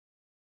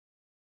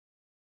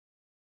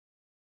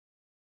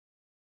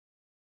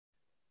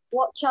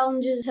What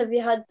challenges have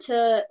you had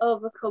to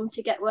overcome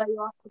to get where you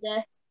are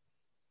today?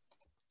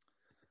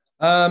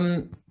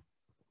 Um,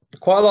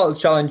 Quite a lot of the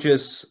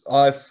challenges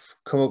I've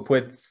come up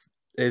with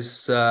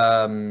is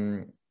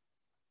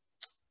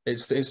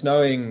it's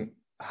knowing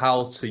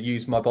how to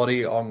use my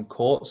body on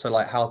court. So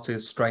like how to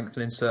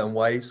strengthen in certain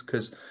ways.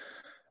 Because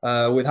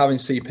with having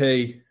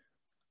CP,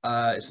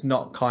 it's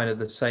not kind of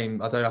the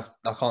same. I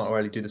can't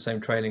really do the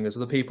same training as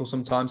other people.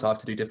 Sometimes I have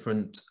to do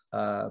different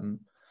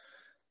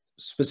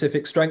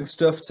specific strength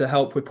stuff to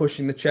help with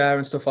pushing the chair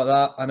and stuff like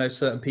that. I know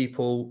certain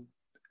people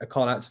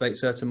can't activate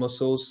certain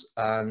muscles,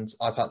 and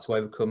I've had to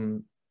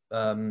overcome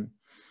um,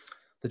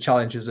 the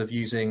challenges of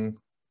using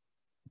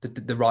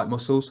the right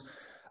muscles.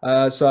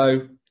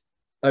 So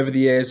over the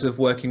years of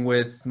working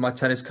with my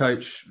tennis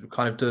coach,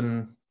 kind of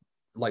done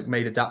like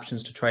made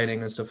adaptations to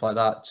training and stuff like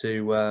that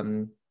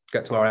to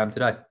get to where I am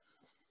today.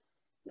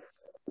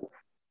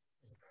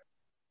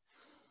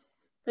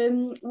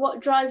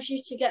 What drives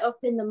you to get up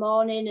in the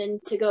morning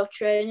and to go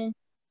training?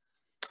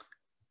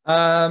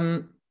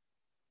 Um,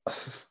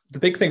 the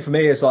big thing for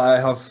me is I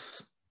have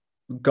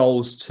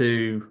goals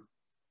to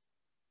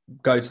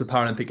go to the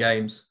Paralympic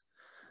Games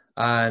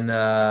and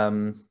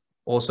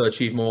also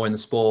achieve more in the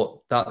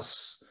sport.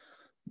 That's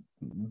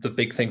the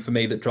big thing for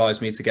me that drives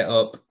me to get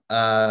up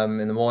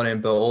in the morning,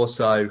 but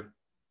also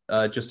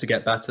just to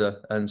get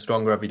better and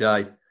stronger every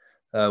day,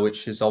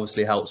 which is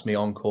obviously helps me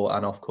on court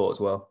and off court as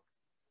well.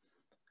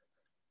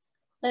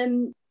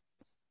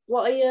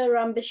 What are your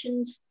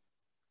ambitions?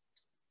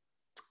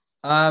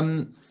 I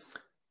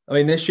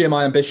mean, this year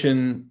my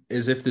ambition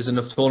is, if there's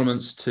enough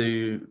tournaments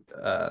to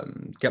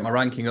get my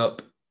ranking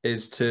up,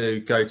 is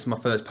to go to my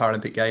first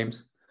Paralympic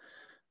Games,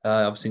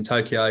 obviously in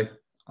Tokyo,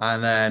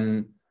 and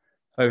then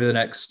over the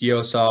next year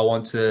or so, I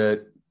want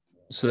to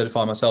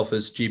solidify myself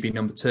as GB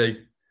number 2.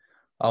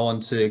 I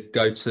want to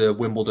go to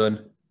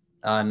Wimbledon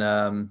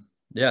and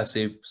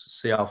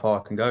see how far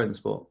I can go in the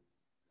sport.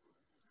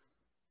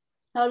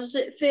 How does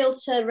it feel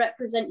to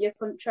represent your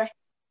country?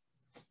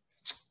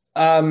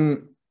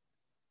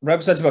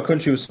 Representing my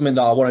country was something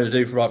that I wanted to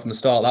do right from the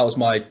start. That was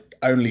my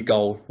only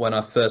goal when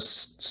I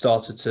first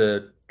started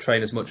to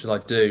train as much as I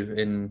do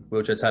in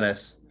wheelchair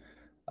tennis.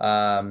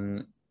 I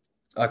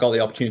got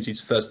the opportunity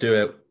to first do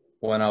it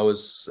when I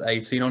was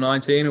 18 or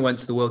 19 and went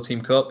to the World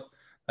Team Cup.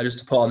 I just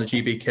to put on the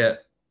GB kit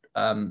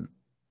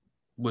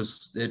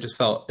it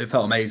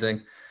felt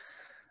amazing.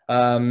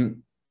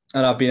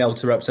 And I've been able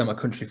to represent my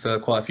country for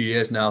quite a few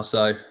years now.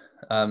 So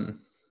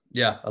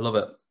yeah, I love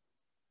it.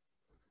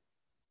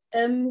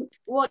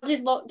 What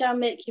did lockdown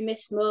make you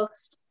miss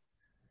most?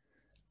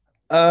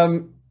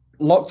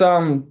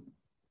 Lockdown,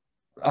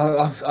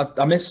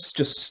 I miss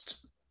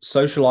just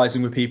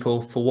socializing with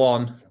people for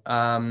one.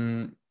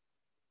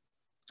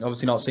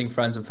 Obviously not seeing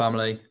friends and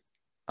family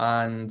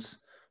and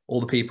all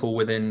the people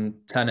within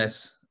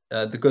tennis.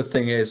 The good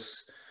thing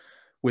is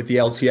with the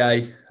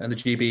LTA and the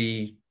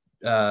GB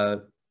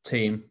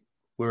team,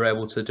 we were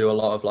able to do a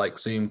lot of like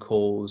Zoom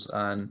calls,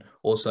 and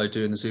also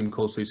doing the Zoom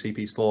calls through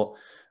CP Sport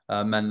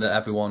meant that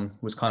everyone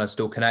was kind of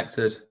still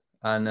connected,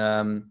 and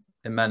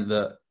it meant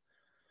that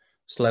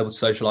still able to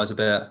socialize a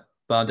bit.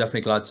 But I'm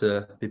definitely glad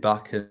to be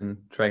back in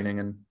training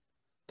and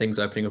things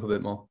opening up a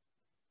bit more.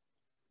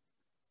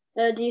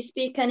 Do you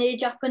speak any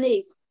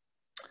Japanese?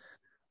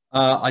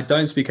 I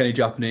don't speak any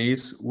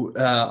Japanese.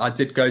 I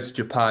did go to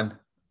Japan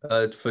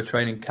for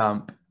training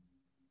camp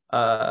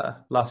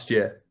last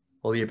year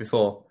or the year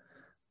before,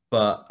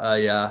 but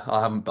yeah,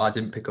 I haven't. I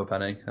didn't pick up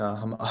any.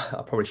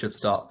 I probably should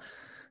start.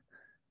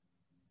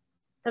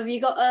 Have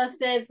you got a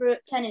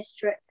favourite tennis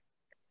trick?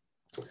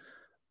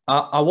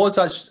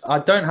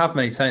 I don't have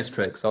many tennis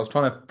tricks. I was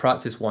trying to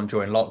practice one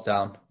during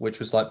lockdown, which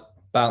was like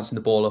bouncing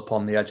the ball up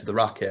on the edge of the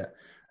racket.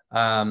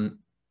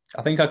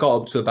 I think I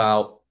got up to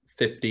about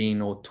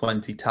 15 or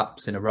 20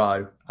 taps in a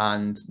row,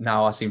 and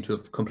now I seem to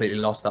have completely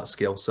lost that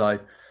skill. So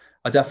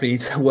I definitely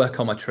need to work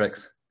on my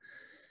tricks.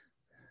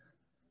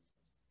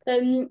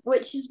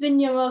 Which has been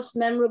your most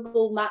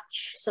memorable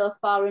match so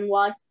far, and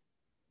why?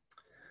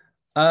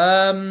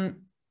 Um,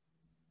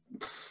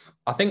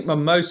 I think my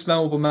most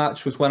memorable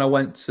match was when I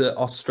went to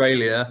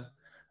Australia.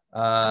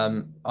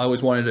 I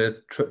always wanted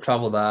to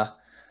travel there,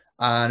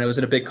 and it was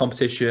in a big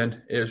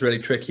competition. It was really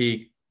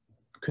tricky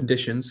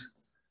conditions,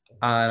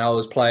 and I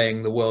was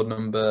playing the world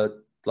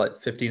number like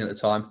 15 at the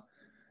time,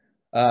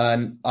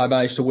 and I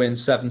managed to win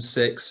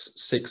 7-6,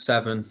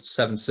 6-7,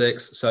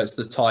 7-6. So it's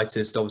the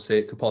tightest, obviously,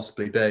 it could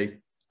possibly be.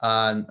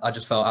 And I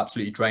just felt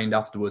absolutely drained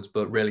afterwards,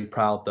 but really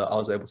proud that I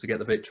was able to get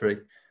the victory.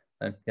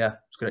 And yeah,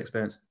 it's a good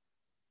experience.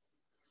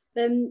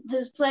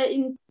 Has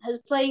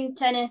playing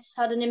tennis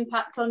had an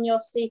impact on your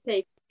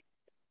CP?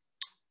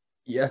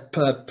 Yeah,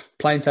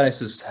 playing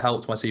tennis has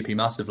helped my CP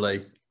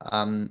massively.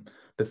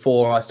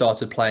 Before I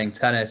started playing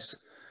tennis,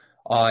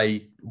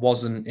 I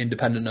wasn't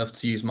independent enough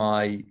to use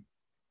my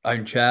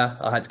own chair.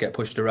 I had to get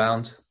pushed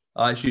around.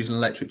 I used to use an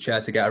electric chair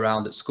to get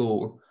around at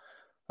school.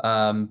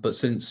 But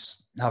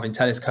since having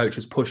tennis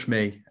coaches push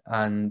me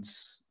and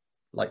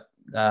like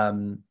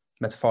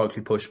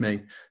metaphorically push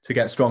me to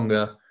get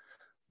stronger,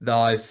 that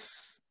I've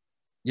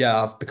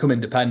yeah, I've become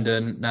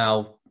independent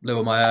now, live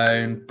on my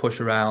own, push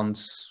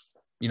around,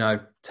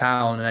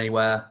 town and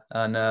anywhere,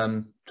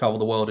 and travel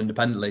the world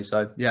independently.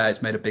 So yeah,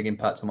 it's made a big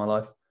impact on my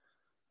life.